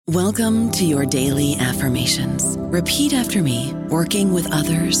Welcome to your daily affirmations. Repeat after me. Working with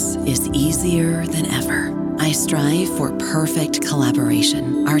others is easier than ever. I strive for perfect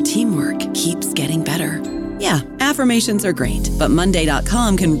collaboration. Our teamwork keeps getting better. Yeah, affirmations are great, but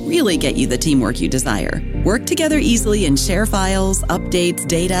Monday.com can really get you the teamwork you desire. Work together easily and share files, updates,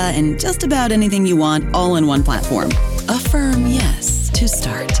 data, and just about anything you want all in one platform. Affirm yes to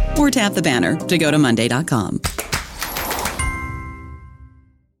start, or tap the banner to go to Monday.com.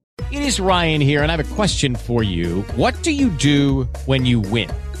 It is Ryan here, and I have a question for you. What do you do when you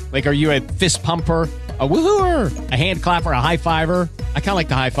win? Like, are you a fist pumper, a woo-hooer, a hand clapper, a high-fiver? I kind of like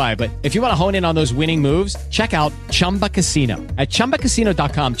the high-five, but if you want to hone in on those winning moves, check out Chumba Casino. At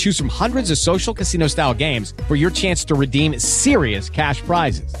ChumbaCasino.com, choose from hundreds of social casino-style games for your chance to redeem serious cash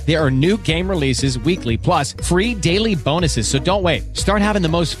prizes. There are new game releases weekly, plus free daily bonuses, so don't wait. Start having the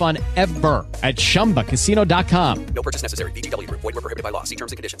most fun ever at ChumbaCasino.com. No purchase necessary. VGW Group. Void where prohibited by law. See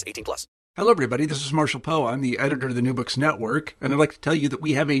terms and conditions. 18+. Hello, everybody. This is Marshall Poe. I'm the editor of the New Books Network, and I'd like to tell you that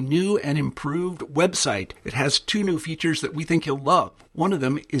we have a new and improved website. It has two new features that we think you'll love. One of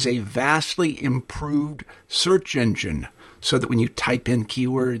them is a vastly improved search engine, so that when you type in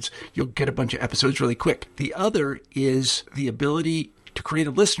keywords, you'll get a bunch of episodes really quick. The other is the ability to create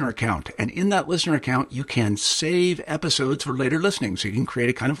a listener account. And in that listener account, you can save episodes for later listening. So you can create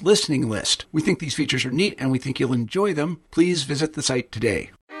a kind of listening list. We think these features are neat, and we think you'll enjoy them. Please visit the site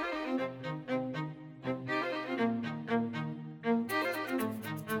today.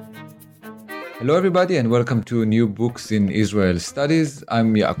 Hello, everybody, and welcome to New Books in Israel Studies.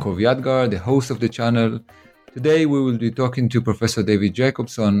 I'm Yaakov Yadgar, the host of the channel. Today, we will be talking to Professor David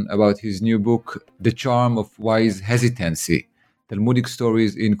Jacobson about his new book, The Charm of Wise Hesitancy, Talmudic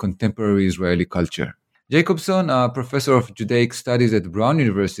Stories in Contemporary Israeli Culture. Jacobson, a professor of Judaic Studies at Brown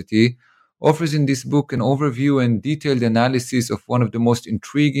University, offers in this book an overview and detailed analysis of one of the most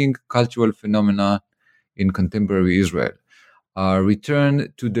intriguing cultural phenomena in contemporary Israel. A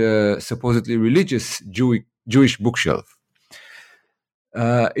return to the supposedly religious Jewish bookshelf.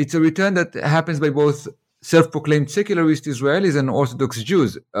 It's a return that happens by both self-proclaimed secularist Israelis and Orthodox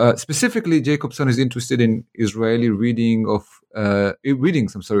Jews. Specifically, Jacobson is interested in Israeli readings of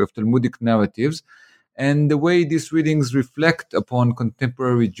Talmudic narratives and the way these readings reflect upon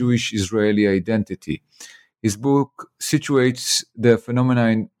contemporary Jewish Israeli identity. His book situates the phenomena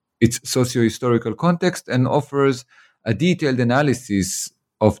in its socio-historical context and offers a detailed analysis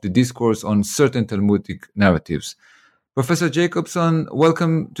of the discourse on certain Talmudic narratives. Professor Jacobson,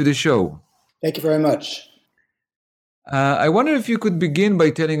 welcome to the show. Thank you very much. I wonder if you could begin by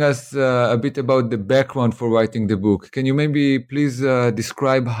telling us a bit about the background for writing the book. Can you maybe please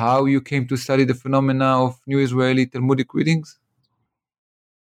describe how you came to study the phenomena of New Israeli Talmudic readings?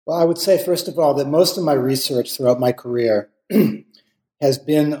 Well, I would say, first of all, that most of my research throughout my career has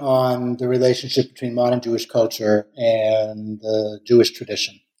been on the relationship between modern Jewish culture and the Jewish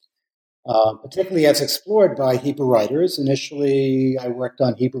tradition, particularly as explored by Hebrew writers. Initially, I worked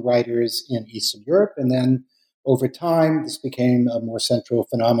on Hebrew writers in Eastern Europe, and then over time, this became a more central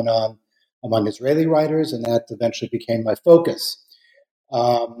phenomenon among Israeli writers, and that eventually became my focus.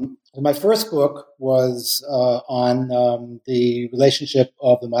 My first book was on the relationship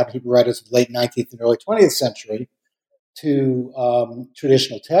of the modern Hebrew writers of the late 19th and early 20th century to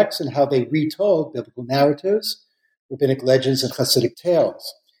traditional texts and how they retold biblical narratives, rabbinic legends, and Hasidic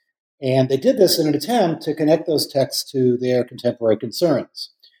tales. And they did this in an attempt to connect those texts to their contemporary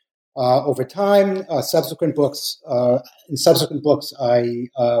concerns. Over time, in subsequent books, I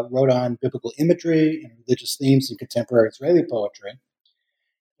wrote on biblical imagery and religious themes in contemporary Israeli poetry.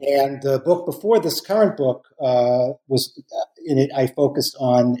 And the book before this current book was in it. I focused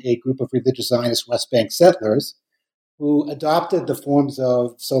on a group of religious Zionist West Bank settlers who adopted the forms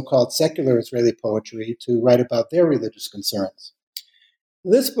of so-called secular Israeli poetry to write about their religious concerns.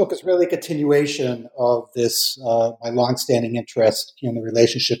 This book is really a continuation of this, my longstanding interest in the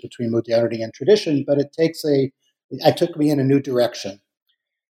relationship between modernity and tradition, but it took me in a new direction.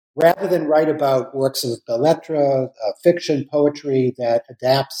 Rather than write about works of belletria, fiction, poetry that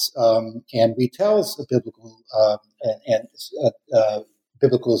adapts and retells the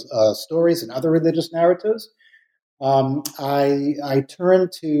biblical stories and other religious narratives, I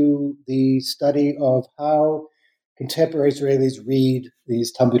turned to the study of how contemporary Israelis read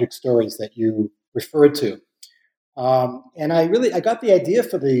these Talmudic stories that you referred to. And I got the idea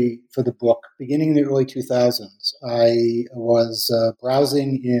for the book beginning in the early 2000s. I was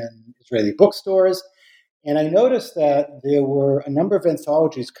browsing in Israeli bookstores, and I noticed that there were a number of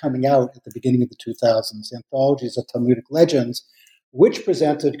anthologies coming out at the beginning of the 2000s, anthologies of Talmudic legends, which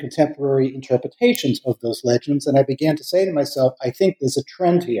presented contemporary interpretations of those legends. And I began to say to myself, I think there's a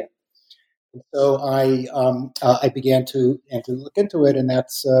trend here. And so I began to look into it, and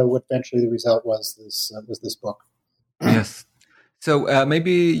that's what eventually the result was this book. Yes. So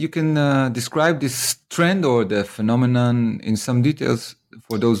maybe you can describe this trend or the phenomenon in some details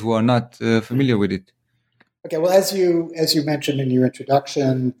for those who are not familiar with it. Okay. Well, as you mentioned in your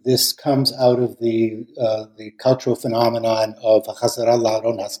introduction, this comes out of the cultural phenomenon of Chazara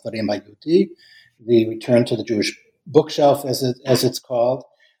la'aron haSfarim hayehudi, the return to the Jewish bookshelf, as it's called.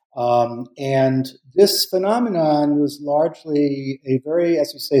 And this phenomenon was largely a very,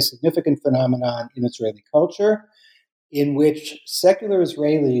 as you say, significant phenomenon in Israeli culture, in which secular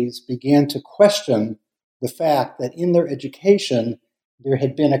Israelis began to question the fact that in their education, there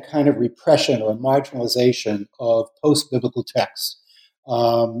had been a kind of repression or marginalization of post-biblical texts.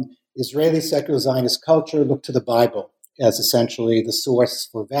 Israeli secular Zionist culture looked to the Bible as essentially the source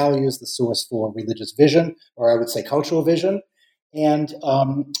for values, the source for religious vision, or I would say cultural vision. And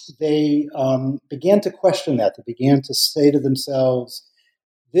they began to question that. They began to say to themselves,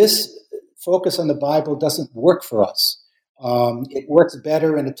 this focus on the Bible doesn't work for us. It works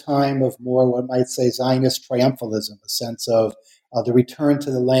better in a time of more, what might say, Zionist triumphalism, a sense of the return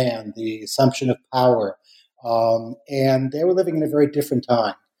to the land, the assumption of power. And they were living in a very different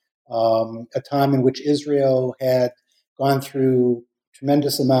time, a time in which Israel had gone through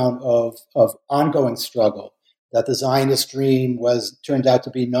tremendous amount of ongoing struggle, that the Zionist dream turned out to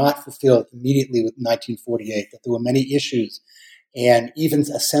be not fulfilled immediately with 1948, that there were many issues and even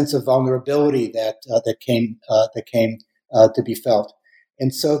a sense of vulnerability that came to be felt.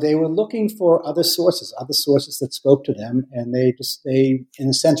 And so they were looking for other sources that spoke to them, and they in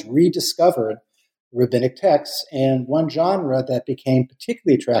a sense rediscovered rabbinic texts. And one genre that became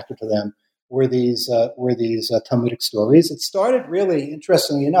particularly attractive to them were these Talmudic stories. It started really,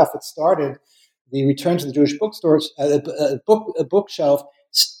 interestingly enough, the return to the Jewish bookshelf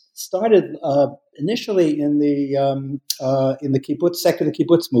started initially in the kibbutz, secular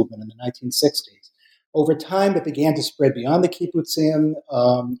kibbutz movement in the 1960s. Over time, it began to spread beyond the kibbutzim.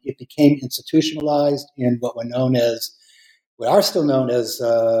 It became institutionalized in what are still known as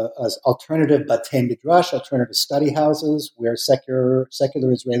alternative batei midrash, alternative study houses, where secular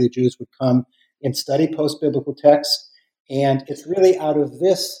Israeli Jews would come and study post-biblical texts. And it's really out of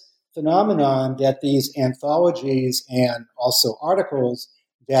this phenomenon that these anthologies and also articles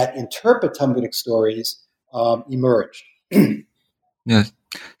that interpret Talmudic stories emerged. Yes.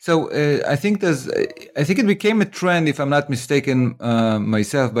 So I think it became a trend, if I'm not mistaken,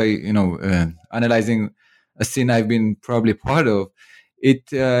 myself, by analyzing a scene I've been probably part of. It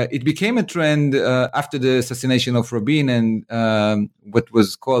became a trend after the assassination of Rabin and what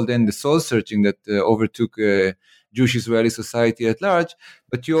was called then the soul searching that overtook Jewish Israeli society at large.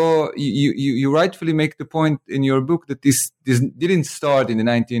 But you rightfully make the point in your book that this didn't start in the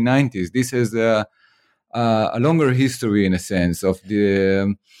 1990s. This has a longer history, in a sense, of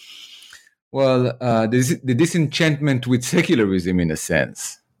the disenchantment with secularism, in a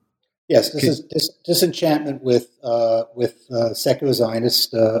sense. Yes, this is disenchantment with secular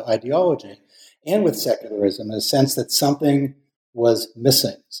Zionist ideology and with secularism, in a sense that something was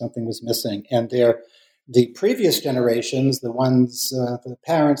missing. And the previous generations, the ones, the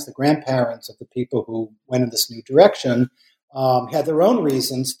parents, the grandparents of the people who went in this new direction, had their own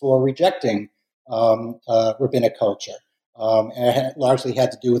reasons for rejecting rabbinic culture. And it largely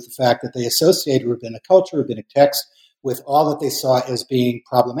had to do with the fact that they associated rabbinic culture, rabbinic text, with all that they saw as being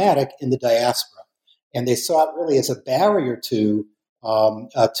problematic in the diaspora. And they saw it really as a barrier to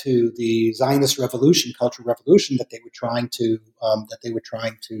the Zionist revolution, cultural revolution that they were trying to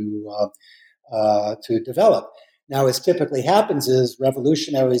develop. Now, as typically happens is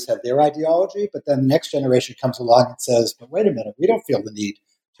revolutionaries have their ideology, but then the next generation comes along and says, but wait a minute, we don't feel the need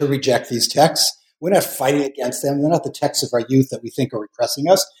to reject these texts. We're not fighting against them. They're not the texts of our youth that we think are repressing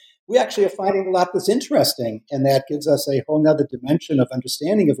us. We actually are finding a lot that's interesting, and that gives us a whole other dimension of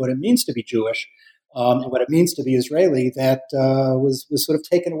understanding of what it means to be Jewish and what it means to be Israeli that was sort of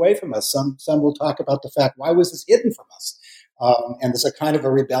taken away from us. Some will talk about the fact, why was this hidden from us? And there's a kind of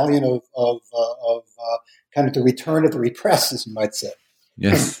a rebellion of kind of the return of the repressed, as you might say.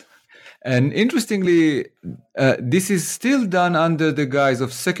 Yes. And interestingly, this is still done under the guise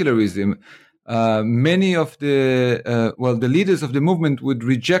of secularism. Many of the leaders of the movement would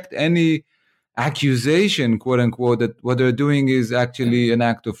reject any accusation, quote unquote, that what they're doing is actually an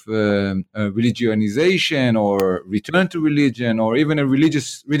act of religionization or return to religion or even a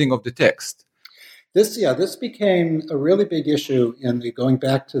religious reading of the text. This became a really big issue in going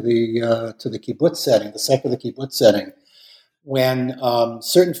back to the kibbutz setting, the secular kibbutz setting, when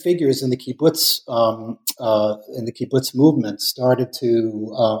certain figures in the kibbutz movement started to,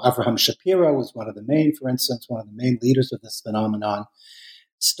 Avraham Shapiro was one of the main, for instance, one of the main leaders of this phenomenon,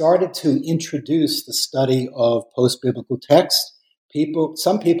 started to introduce the study of post-biblical text.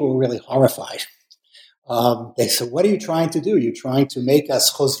 Some people were really horrified. They said, what are you trying to do? You're trying to make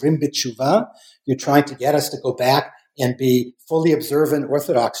us chozrim b'tshuva. You're trying to get us to go back and be fully observant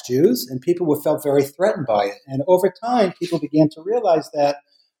Orthodox Jews. And people felt very threatened by it. And over time, people began to realize that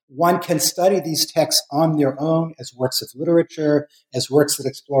one can study these texts on their own as works of literature, as works that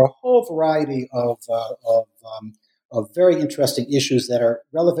explore a whole variety of very interesting issues that are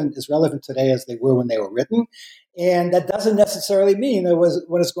as relevant today as they were when they were written. And that doesn't necessarily mean that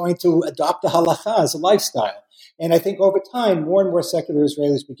one is going to adopt the halacha as a lifestyle. And I think over time, more and more secular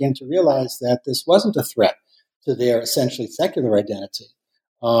Israelis began to realize that this wasn't a threat to their essentially secular identity.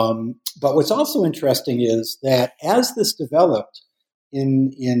 But what's also interesting is that as this developed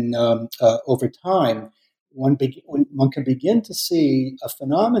over time, one can begin to see a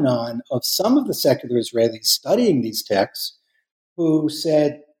phenomenon of some of the secular Israelis studying these texts who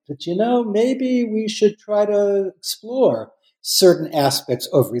said, but maybe we should try to explore certain aspects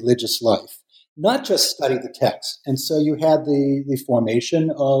of religious life, not just study the text. And so you had the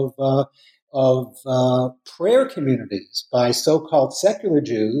formation of prayer communities by so-called secular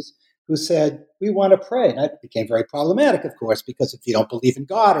Jews who said, we want to pray. And that became very problematic, of course, because if you don't believe in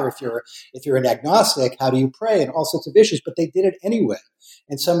God, or if you're an agnostic, how do you pray? And all sorts of issues, but they did it anyway.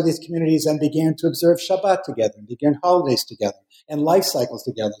 And some of these communities then began to observe Shabbat together, and began holidays together, and life cycles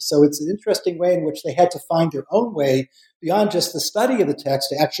together. So it's an interesting way in which they had to find their own way beyond just the study of the text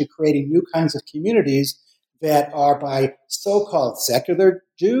to actually creating new kinds of communities that are by so-called secular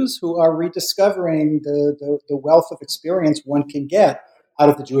Jews who are rediscovering the wealth of experience one can get out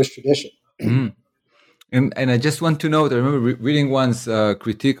of the Jewish tradition. Mm. And I just want to note, I remember reading once a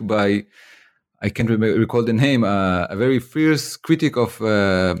critique by, I can't recall the name, a very fierce critic of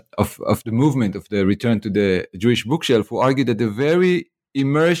the movement of the return to the Jewish bookshelf, who argued that the very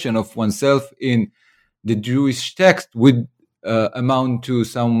immersion of oneself in the Jewish text would amount to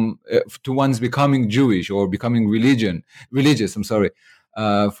to one's becoming Jewish or becoming religious.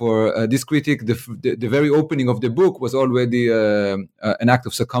 For this critic, the very opening of the book was already an act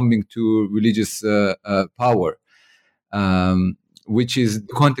of succumbing to religious power, which is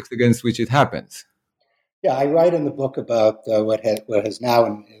the context against which it happens. Yeah, I write in the book about what has now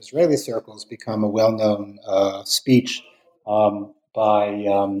in Israeli circles become a well-known speech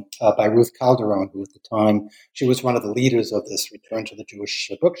by Ruth Calderon, who at the time, she was one of the leaders of this return to the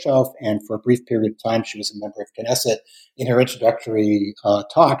Jewish bookshelf, and for a brief period of time, she was a member of Knesset. In her introductory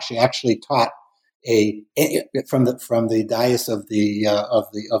talk, she actually taught from the dais of the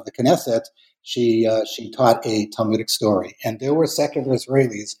Knesset. She taught a Talmudic story, and there were secular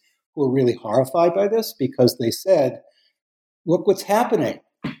Israelis who were really horrified by this because they said, "Look what's happening.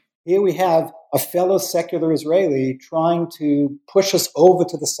 Here we have a fellow secular Israeli trying to push us over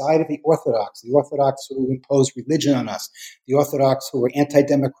to the side of the Orthodox who impose religion on us, the Orthodox who are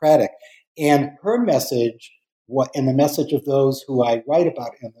anti-democratic." And her message, and the message of those who I write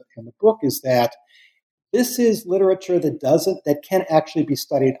about in the book, is that this is literature that can actually be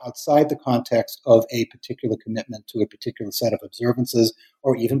studied outside the context of a particular commitment to a particular set of observances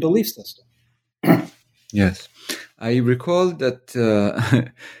or even belief system. Yes. I recall that,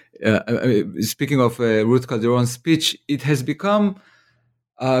 speaking of Ruth Calderon's speech, it has become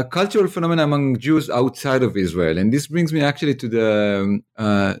a cultural phenomenon among Jews outside of Israel. And this brings me actually to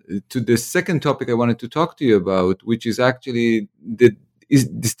the second topic I wanted to talk to you about, which is actually the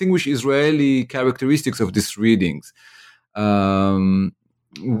distinguished Israeli characteristics of these readings.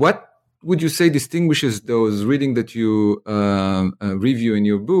 What would you say distinguishes those readings that you review in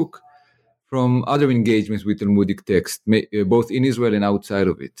your book from other engagements with Talmudic text, both in Israel and outside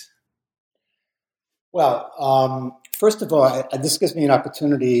of it? Well, first of all, this gives me an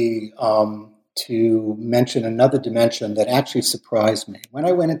opportunity to mention another dimension that actually surprised me. When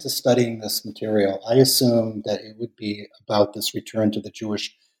I went into studying this material, I assumed that it would be about this return to the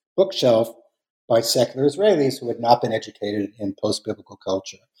Jewish bookshelf by secular Israelis who had not been educated in post-biblical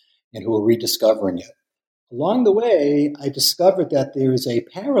culture and who were rediscovering it. Along the way, I discovered that there is a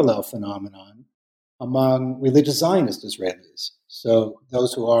parallel phenomenon among religious Zionist Israelis. So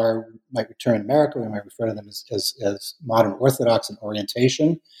those who might return to America, we might refer to them as modern Orthodox in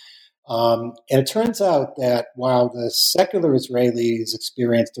orientation. And it turns out that while the secular Israelis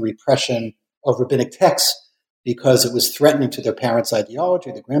experienced the repression of rabbinic texts because it was threatening to their parents'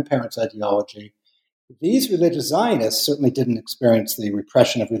 ideology, their grandparents' ideology, These religious Zionists certainly didn't experience the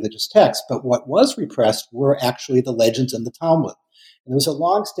repression of religious texts, but what was repressed were actually the legends in the Talmud. And there was a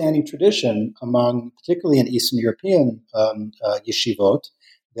long-standing tradition among, particularly in Eastern European yeshivot,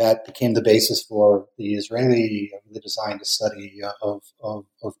 that became the basis for the Israeli religious Zionist study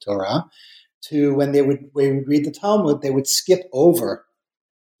of Torah, to when they would read the Talmud, they would skip over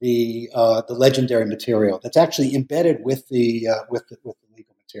the legendary material that's actually embedded with the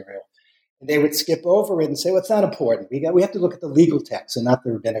legal material. And they would skip over it and say, "Well, it's not important. We have to look at the legal text and not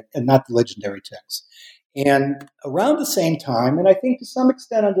the rabbinic and not the legendary text." And around the same time, and I think to some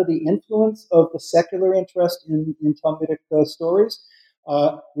extent under the influence of the secular interest in Talmudic stories,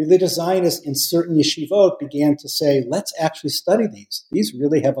 religious Zionists in certain yeshivot began to say, "Let's actually study these. These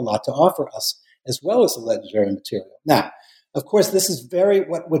really have a lot to offer us, as well as the legendary material." Now, of course, this is very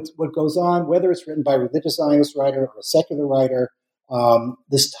what goes on, whether it's written by a religious Zionist writer or a secular writer.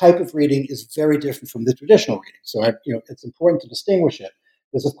 This type of reading is very different from the traditional reading. So, it's important to distinguish it.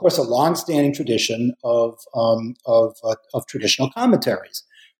 There's, of course, a long-standing tradition of traditional commentaries,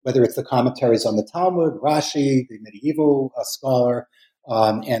 whether it's the commentaries on the Talmud, Rashi, the medieval scholar,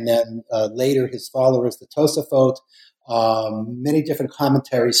 and then later his followers, the Tosafot, many different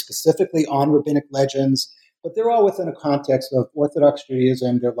commentaries specifically on rabbinic legends, but they're all within a context of Orthodox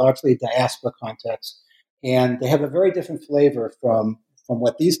Judaism. They're largely a diaspora context. And they have a very different flavor from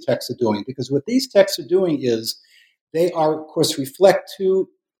what these texts are doing, because what these texts are doing is they are, of course, reflect two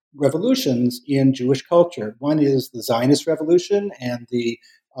revolutions in Jewish culture. One is the Zionist revolution and the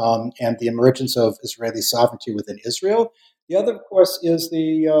emergence of Israeli sovereignty within Israel. The other, of course, is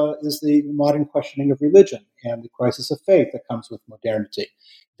the modern questioning of religion and the crisis of faith that comes with modernity.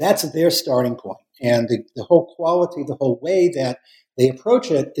 That's their starting point. And the whole quality, the whole way that they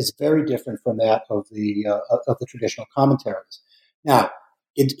approach it is very different from that of the traditional commentaries. Now,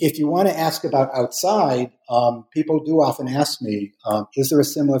 if you want to ask about outside, people do often ask me, is there a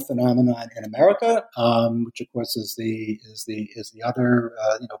similar phenomenon in America, which of course is the other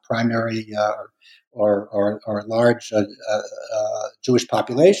primary or large Jewish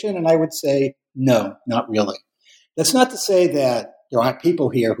population? And I would say no, not really. That's not to say that there aren't people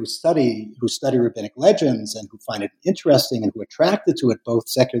here who study rabbinic legends and who find it interesting and who are attracted to it, both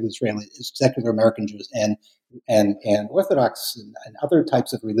secular American Jews and Orthodox and other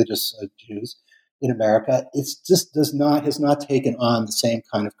types of religious Jews in America. It's just has not taken on the same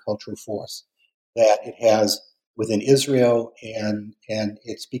kind of cultural force that it has within Israel, and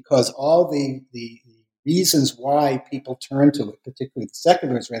it's because all the reasons why people turn to it, particularly the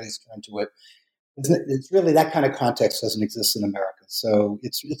secular Israelis turn to it, it's really that kind of context doesn't exist in America. So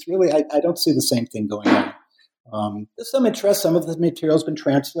it's really I don't see the same thing going on. There's some interest. Some of the material has been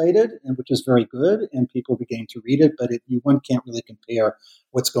translated, and which is very good, and people begin to read it. But one can't really compare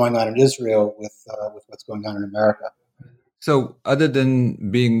what's going on in Israel with what's going on in America. So, other than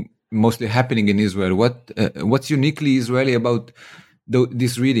being mostly happening in Israel, what's uniquely Israeli about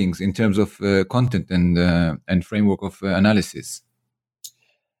these readings in terms of content and framework of analysis?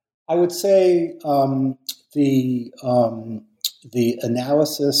 I would say the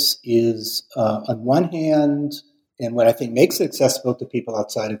analysis is, on one hand, and what I think makes it accessible to people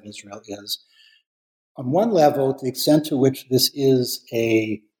outside of Israel is, on one level, to the extent to which these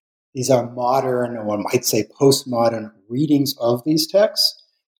are modern, or one might say postmodern readings of these texts,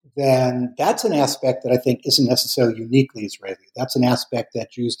 then that's an aspect that I think isn't necessarily uniquely Israeli. That's an aspect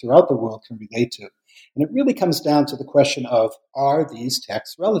that Jews throughout the world can relate to. And it really comes down to the question of, are these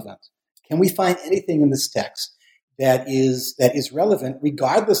texts relevant? Can we find anything in this text that is relevant,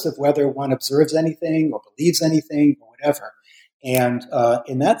 regardless of whether one observes anything or believes anything or whatever? And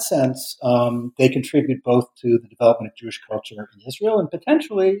in that sense, they contribute both to the development of Jewish culture in Israel, and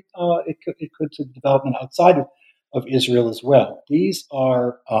potentially it could to the development outside of Israel as well. These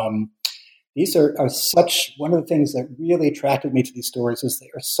are such, one of the things that really attracted me to these stories is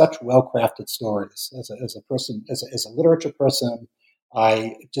they are such well-crafted stories. As a person, as a literature person,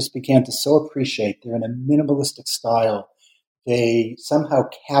 I just began to so appreciate they're in a minimalistic style. They somehow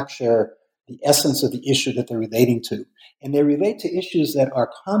capture the essence of the issue that they're relating to. And they relate to issues that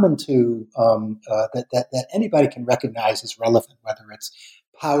are common to, that anybody can recognize as relevant, whether it's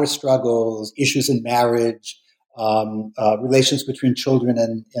power struggles, issues in marriage, relations between children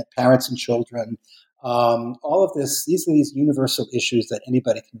and parents and children, all of this. These are these universal issues that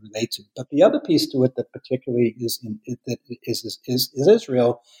anybody can relate to. But the other piece to it that particularly is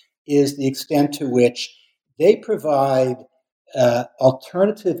Israel is the extent to which they provide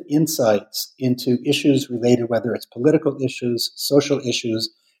alternative insights into issues related, whether it's political issues, social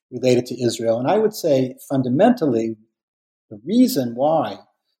issues related to Israel. And I would say fundamentally, the reason why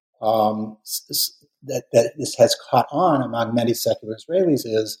that this has caught on among many secular Israelis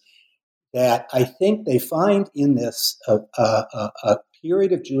is that I think they find in this a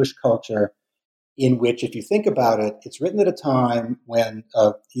period of Jewish culture in which, if you think about it, it's written at a time when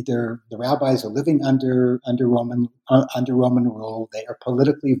either the rabbis are living under Roman rule, they are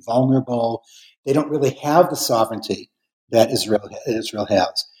politically vulnerable, they don't really have the sovereignty that Israel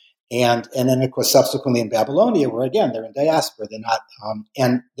has, and then of course subsequently in Babylonia, where again they're in diaspora, they're not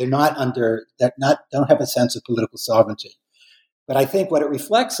don't have a sense of political sovereignty. But I think what it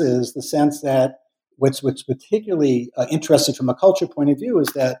reflects is the sense that what's particularly interesting from a culture point of view is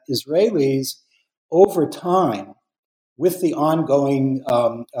that Israelis, over time, with the ongoing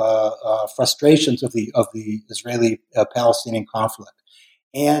frustrations of the Israeli-Palestinian conflict,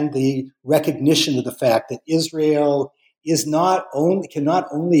 and the recognition of the fact that Israel cannot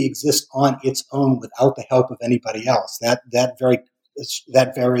only exist on its own without the help of anybody else. That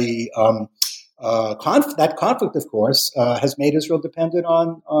conflict, of course, has made Israel dependent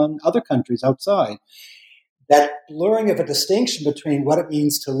on other countries outside. That blurring of a distinction between what it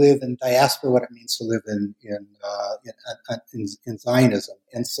means to live in diaspora, what it means to live in Zionism,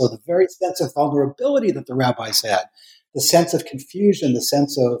 and so the very sense of vulnerability that the rabbis had, the sense of confusion, the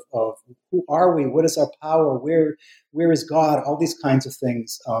sense of who are we, what is our power, where is God, all these kinds of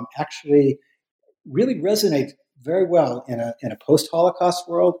things actually really resonate very well in a post-Holocaust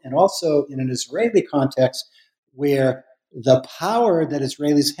world, and also in an Israeli context where the power that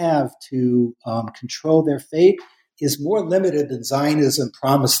Israelis have to control their fate is more limited than Zionism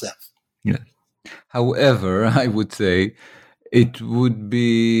promised them. Yeah. However, I would say it would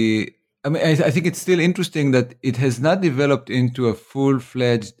be, I think it's still interesting that it has not developed into a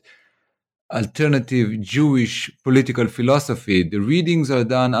full-fledged alternative Jewish political philosophy. The readings are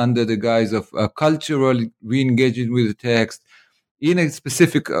done under the guise of a cultural re-engagement with the text in a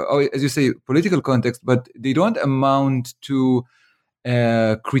specific, as you say, political context, but they don't amount to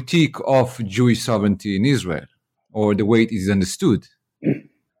a critique of Jewish sovereignty in Israel or the way it is understood.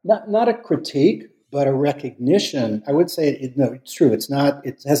 Not a critique, but a recognition. I would say it's true. It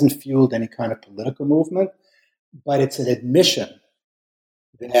hasn't fueled any kind of political movement, but it's an admission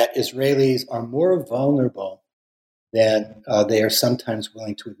that Israelis are more vulnerable than they are sometimes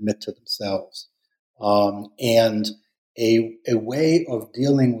willing to admit to themselves, and a way of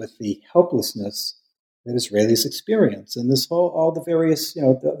dealing with the helplessness that Israelis experience, and all the various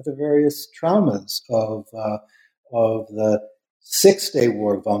the various traumas of the 6-Day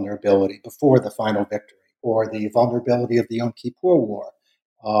War vulnerability before the final victory, or the vulnerability of the Yom Kippur War.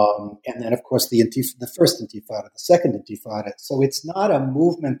 And then, of course, the first Intifada, the second Intifada. So it's not a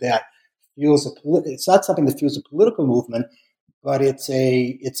movement that it's not something that fuels a political movement, but it's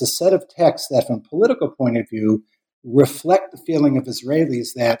a set of texts that, from a political point of view, reflect the feeling of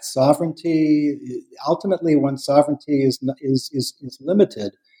Israelis that sovereignty, ultimately, one's sovereignty is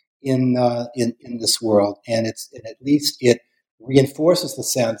limited in this world, and at least it reinforces the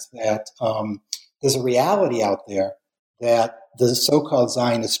sense that there's a reality out there that the so-called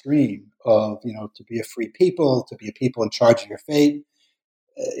Zionist dream of, to be a free people, to be a people in charge of your fate,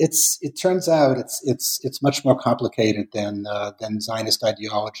 it turns out it's much more complicated than Zionist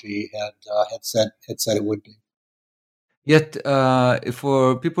ideology had said it would be. Yet,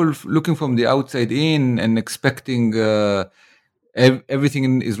 for people looking from the outside in and expecting everything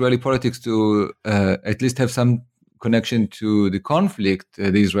in Israeli politics to at least have some connection to the conflict,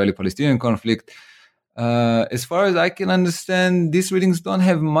 the Israeli-Palestinian conflict, as far as I can understand, these readings don't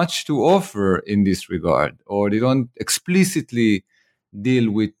have much to offer in this regard, or they don't explicitly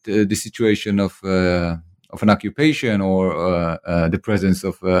deal with the situation of an occupation or the presence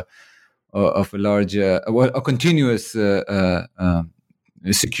of a large, a continuous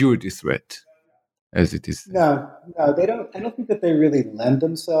security threat, as it is. No, they don't. I don't think that they really lend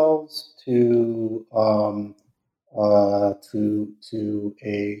themselves to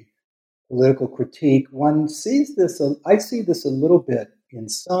a political critique. One sees this. I see this a little bit in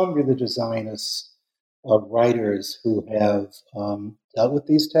some religious Zionist writers who have dealt with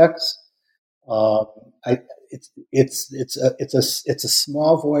these texts. It's a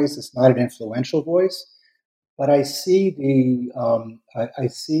small voice. It's not an influential voice, but I see I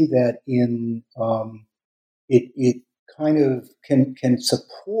see that in it kind of can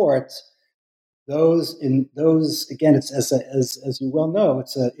support those again. It's as you well know.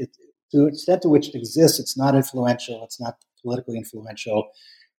 To the extent to which it exists, it's not influential. It's not politically influential.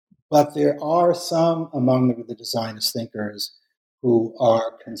 But there are some among the religious Zionist thinkers who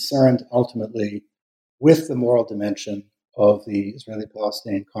are concerned ultimately with the moral dimension of the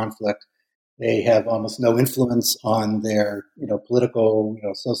Israeli-Palestinian conflict. They have almost no influence on their, political,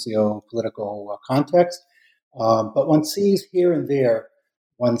 socio-political context. But one sees here and there,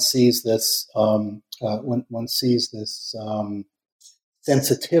 one sees this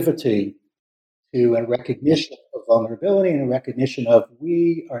sensitivity to a recognition of vulnerability and a recognition of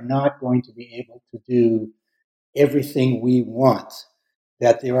we are not going to be able to do everything we want.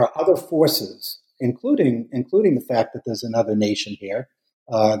 That there are other forces, including the fact that there's another nation here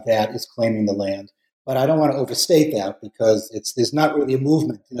that is claiming the land. But I don't want to overstate that because there's not really a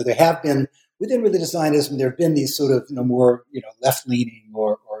movement. There have been within religious Zionism, there have been these sort of more left-leaning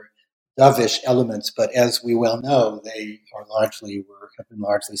or dovish elements, but as we well know, they have been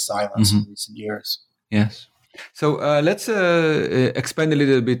largely silenced in recent years. Yes. So let's expand a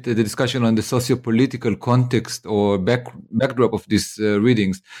little bit the discussion on the socio-political context or backdrop of these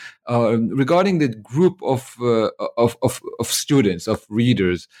readings regarding the group of students, of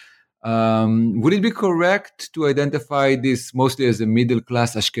readers. Would it be correct to identify this mostly as a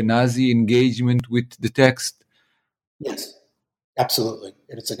middle-class Ashkenazi engagement with the text? Yes, absolutely.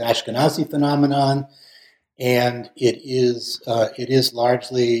 It's an Ashkenazi phenomenon, and it is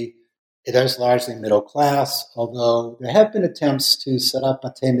largely middle class, although there have been attempts to set up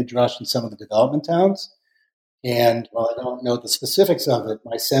Batei Midrash in some of the development towns. And while I don't know the specifics of it,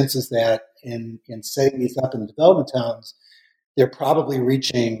 my sense is that in setting these up in the development towns, they're probably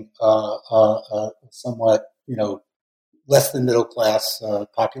reaching somewhat, less than middle class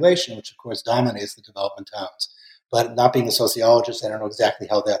population, which of course dominates the development towns. But not being a sociologist, I don't know exactly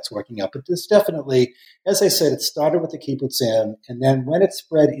how that's working out. But this definitely, as I said, it started with the kibbutzim, and then when it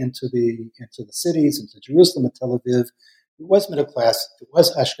spread into the cities, into Jerusalem and Tel Aviv, it was middle class. It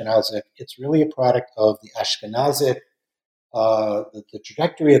was Ashkenazic. It's really a product of the Ashkenazic, the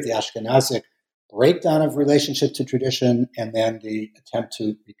trajectory of the Ashkenazic breakdown of relationship to tradition, and then the attempt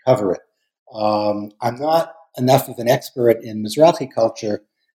to recover it. I'm not enough of an expert in Mizrahi culture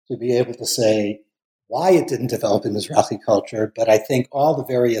to be able to say why it didn't develop in Mizrahi culture, but I think all the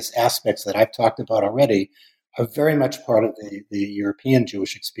various aspects that I've talked about already are very much part of the European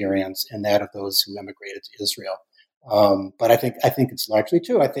Jewish experience and that of those who emigrated to Israel. But I think it's largely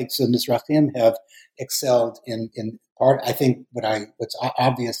true. I think some Mizrahim have excelled in part. I think what's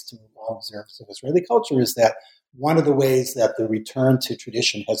obvious to all observers of Israeli culture is that one of the ways that the return to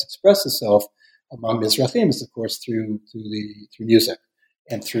tradition has expressed itself among Mizrahim is, of course, through music.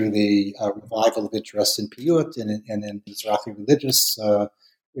 And through the revival of interest in piyut and in Mizrahi religious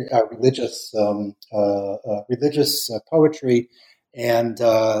poetry, and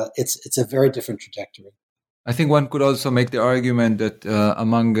it's a very different trajectory. I think one could also make the argument that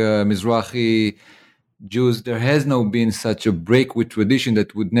among Mizrahi Jews there has not been such a break with tradition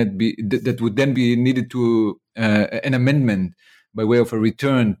that would then be needed to an amendment by way of a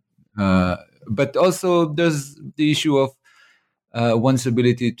return. But also there's the issue of one's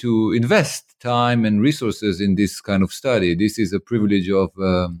ability to invest time and resources in this kind of study. This is a privilege of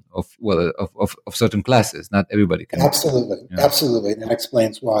certain classes. Not everybody can. Absolutely, absolutely. That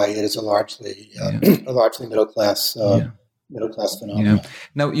explains why it is a largely middle class phenomenon. Yeah.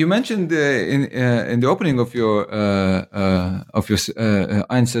 Now you mentioned in the opening of your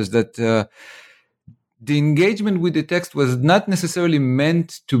answers that the engagement with the text was not necessarily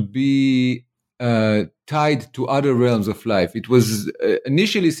meant to be tied to other realms of life. It was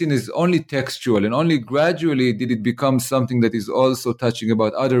initially seen as only textual, and only gradually did it become something that is also touching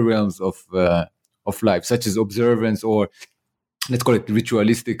about other realms of life, such as observance, or let's call it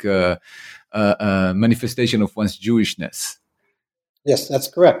ritualistic manifestation of one's Jewishness. Yes, that's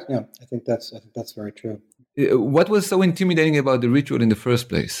correct. Yeah, I think that's very true. What was so intimidating about the ritual in the first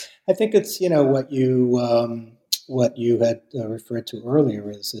place? I think it's what you had referred to earlier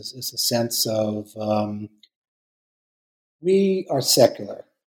is a sense of we are secular,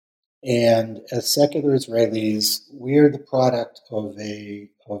 and as secular Israelis, we're the product of a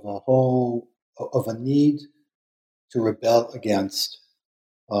need to rebel against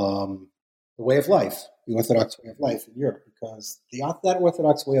the way of life, the Orthodox way of life in Europe, because that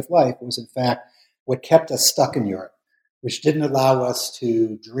Orthodox way of life was in fact what kept us stuck in Europe, which didn't allow us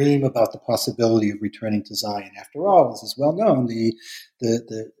to dream about the possibility of returning to Zion. After all, as is well known, the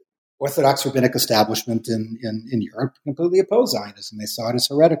Orthodox rabbinic establishment in Europe completely opposed Zionism. They saw it as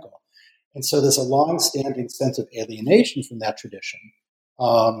heretical. And so there's a long-standing sense of alienation from that tradition.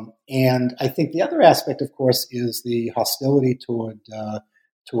 And I think the other aspect, of course, is the hostility toward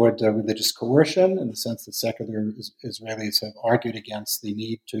religious coercion, in the sense that secular Israelis have argued against the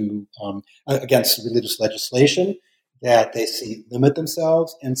need to, against religious legislation that they see limit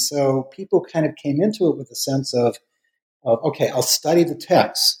themselves. And so people kind of came into it with a sense of okay, I'll study the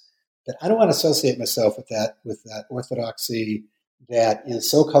text, that I don't want to associate myself with that orthodoxy that is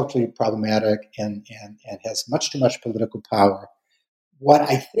so culturally problematic and has much too much political power. What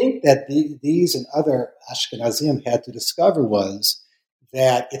I think that these and other Ashkenazim had to discover was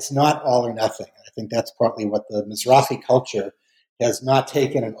that it's not all or nothing. I think that's partly what the Mizrahi culture has not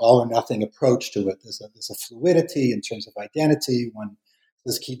taken an all or nothing approach to it. There's a fluidity in terms of identity. One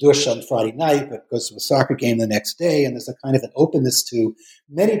does Kiddush on Friday night, but goes to a soccer game the next day, and there's a kind of an openness to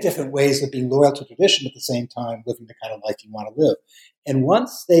many different ways of being loyal to tradition at the same time living the kind of life you want to live. And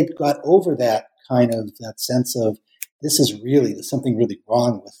once they got over that sense of there's something really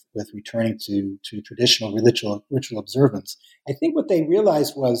wrong with returning to traditional ritual observance, I think what they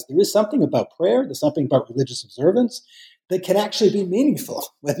realized was there is something about prayer, there's something about religious observance that can actually be meaningful,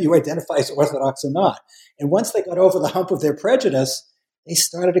 whether you identify as Orthodox or not. And once they got over the hump of their prejudice, they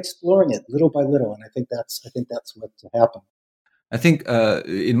started exploring it little by little, and I think that's what happened. I think,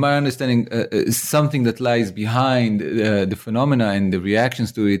 in my understanding, something that lies behind the phenomena and the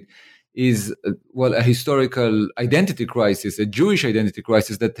reactions to it is, a historical identity crisis, a Jewish identity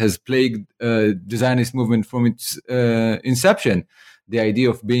crisis that has plagued the Zionist movement from its inception. The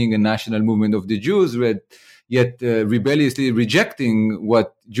idea of being a national movement of the Jews, yet rebelliously rejecting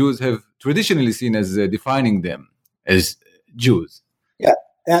what Jews have traditionally seen as defining them as Jews. Yeah,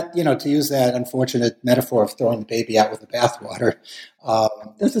 that, to use that unfortunate metaphor of throwing the baby out with the bathwater,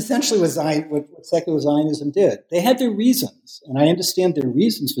 that's essentially what secular Zionism did. They had their reasons, and I understand their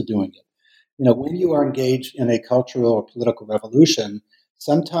reasons for doing it. When you are engaged in a cultural or political revolution,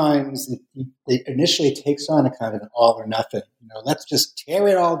 sometimes it initially takes on a kind of an all or nothing. Let's just tear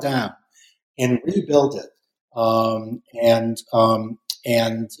it all down and rebuild it.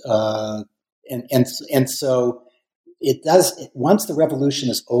 So it does. Once the revolution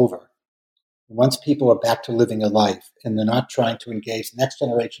is over, once people are back to living a life and they're not trying to engage, the next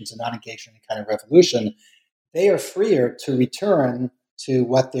generations are not engaged in any kind of revolution, they are freer to return to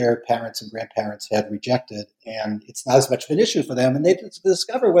what their parents and grandparents had rejected, and it's not as much of an issue for them. And they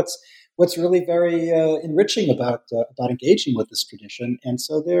discover what's really very enriching about engaging with this tradition. And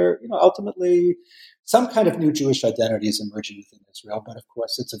so they're ultimately some kind of new Jewish identity is emerging within Israel. But of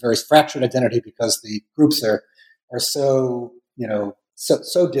course, it's a very fractured identity because the groups are so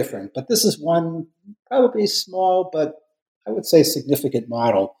different. But this is one probably small, but I would say significant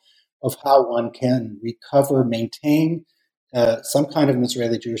model of how one can recover, maintain some kind of an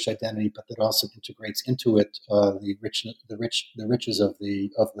Israeli Jewish identity, but that also integrates into it the riches of the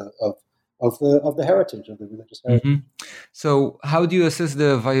heritage, of the religious heritage. Mm-hmm. So, how do you assess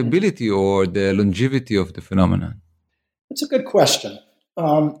the viability or the longevity of the phenomenon? It's a good question.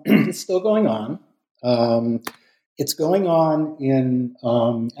 It's still going on. It's going on in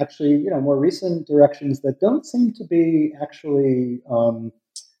actually, more recent directions that don't seem to be actually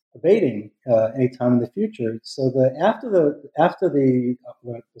abating anytime in the future. So after the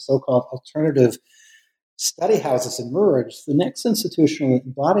so-called alternative study houses emerged, the next institutional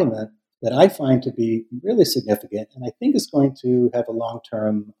embodiment that I find to be really significant, and I think is going to have a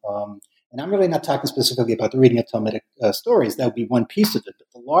long-term, and I'm really not talking specifically about the reading of Talmudic stories, that would be one piece of it,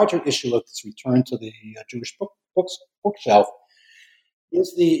 but the larger issue of this return to the Jewish bookshelf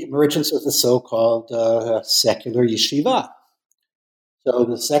is the emergence of the so-called secular yeshiva. So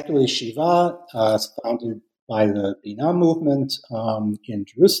the secular yeshiva is founded by the Bina movement in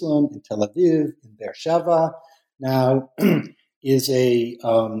Jerusalem, in Tel Aviv, in Beersheba. Now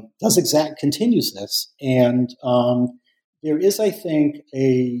continues this, and there is, I think,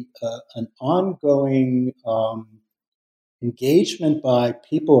 an ongoing engagement by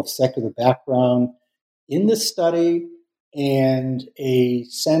people of secular background in this study, and a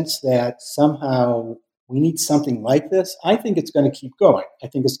sense that somehow we need something like this. I think it's going to keep going. I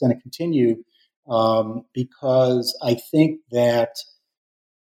think it's going to continue because I think that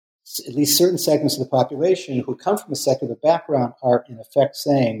at least certain segments of the population who come from a secular background are in effect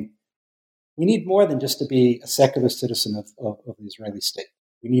saying, we need more than just to be a secular citizen of the Israeli state.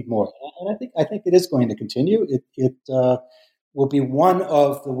 We need more. And I think it is going to continue. It will be one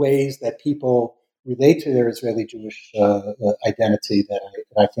of the ways that people relate to their Israeli Jewish identity that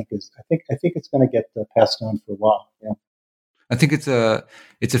I think it's going to get passed on for a while. Yeah. I think it's a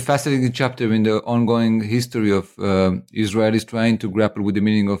fascinating chapter in the ongoing history of Israelis trying to grapple with the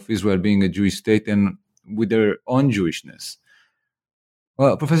meaning of Israel being a Jewish state and with their own Jewishness.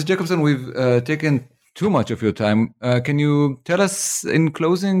 Well, Professor Jacobson, we've taken too much of your time. Can you tell us in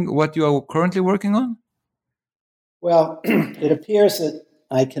closing what you are currently working on? Well, it appears that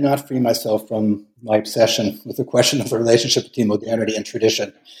I cannot free myself from my obsession with the question of the relationship between modernity and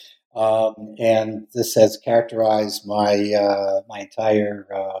tradition. And this has characterized my entire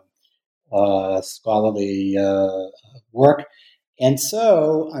scholarly work. And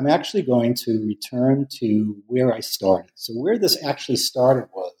so I'm actually going to return to where I started. So where this actually started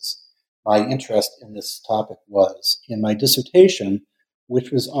was, my interest in this topic was in my dissertation,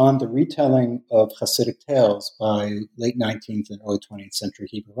 which was on the retelling of Hasidic tales by late 19th and early 20th century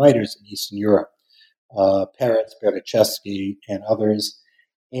Hebrew writers in Eastern Europe, Peretz, Berdichevsky, and others.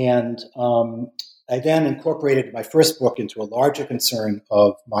 And I then incorporated my first book into a larger concern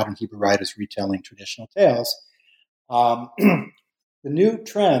of modern Hebrew writers retelling traditional tales. The new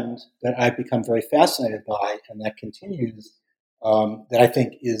trend that I've become very fascinated by, and that continues, that I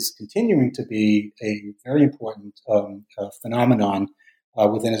think is continuing to be a very important phenomenon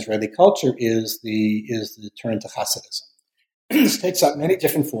within Israeli culture, is the turn to Hasidism. This takes up many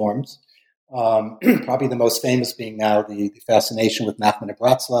different forms. Probably the most famous being now the fascination with Nachman of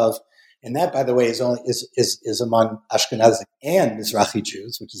Bratslav, and that, by the way, is among Ashkenazic and Mizrahi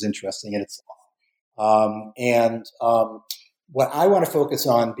Jews, which is interesting in itself. What I want to focus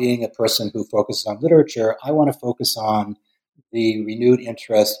on, being a person who focuses on literature, I want to focus on the renewed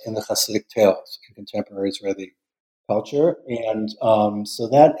interest in the Hasidic tales in contemporary Israeli culture. And so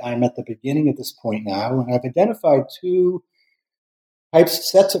that I'm at the beginning of this point now, and I've identified two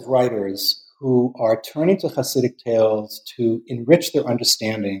sets of writers who are turning to Hasidic tales to enrich their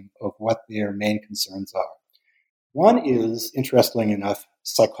understanding of what their main concerns are. One is, interestingly enough,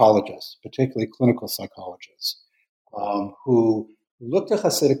 psychologists, particularly clinical psychologists, who look to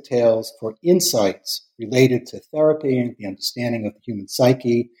Hasidic tales for insights related to therapy and the understanding of the human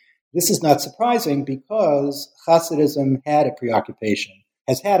psyche. This is not surprising because Hasidism has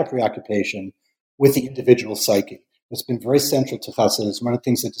had a preoccupation with the individual psyche. It's been very central to Hasidism. One of the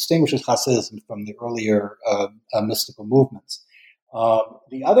things that distinguishes Hasidism from the earlier mystical movements.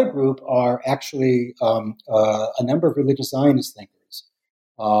 The other group are actually a number of religious Zionist thinkers.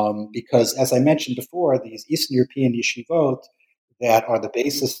 Because, as I mentioned before, these Eastern European yeshivot that are the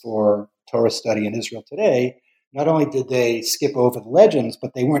basis for Torah study in Israel today, not only did they skip over the legends,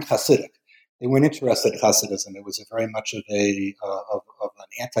 but they weren't Hasidic. They weren't interested in Hasidism. It was very much of an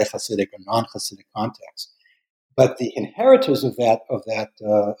anti-Hasidic or non-Hasidic context. But the inheritors of that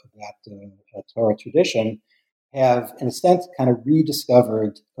Torah tradition have, in a sense, kind of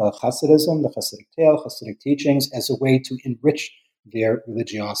rediscovered Hasidism, the Hasidic tale, Hasidic teachings, as a way to enrich their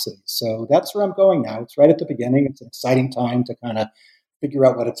religiosity. So that's where I'm going now. It's right at the beginning. It's an exciting time to kind of figure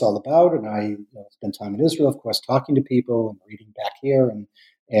out what it's all about. And I spend time in Israel, of course, talking to people and reading back here.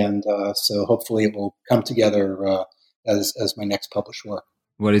 And so hopefully it will come together as my next published work.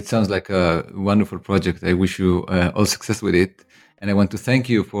 Well, it sounds like a wonderful project. I wish you all success with it. And I want to thank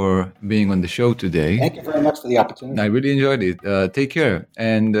you for being on the show today. Thank you very much for the opportunity. I really enjoyed it. Take care.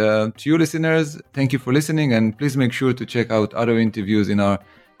 And to you listeners, thank you for listening. And please make sure to check out other interviews in our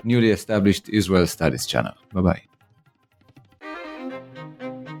newly established Israel Studies channel. Bye-bye.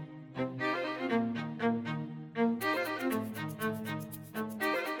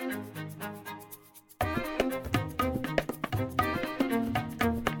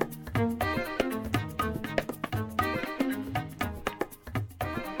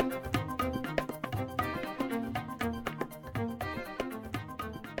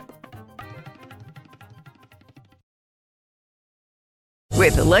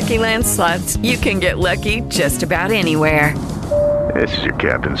 With the Lucky Land Slots, you can get lucky just about anywhere. This is your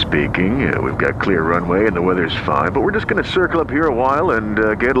captain speaking. We've got clear runway and the weather's fine, but we're just going to circle up here a while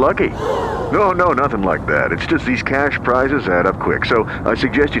and get lucky. No, nothing like that. It's just these cash prizes add up quick. So I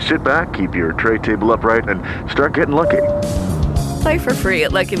suggest you sit back, keep your tray table upright, and start getting lucky. Play for free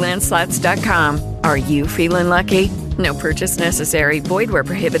at LuckyLandSlots.com. Are you feeling lucky? No purchase necessary. Void where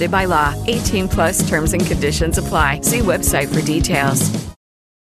prohibited by law. 18+ terms and conditions apply. See website for details.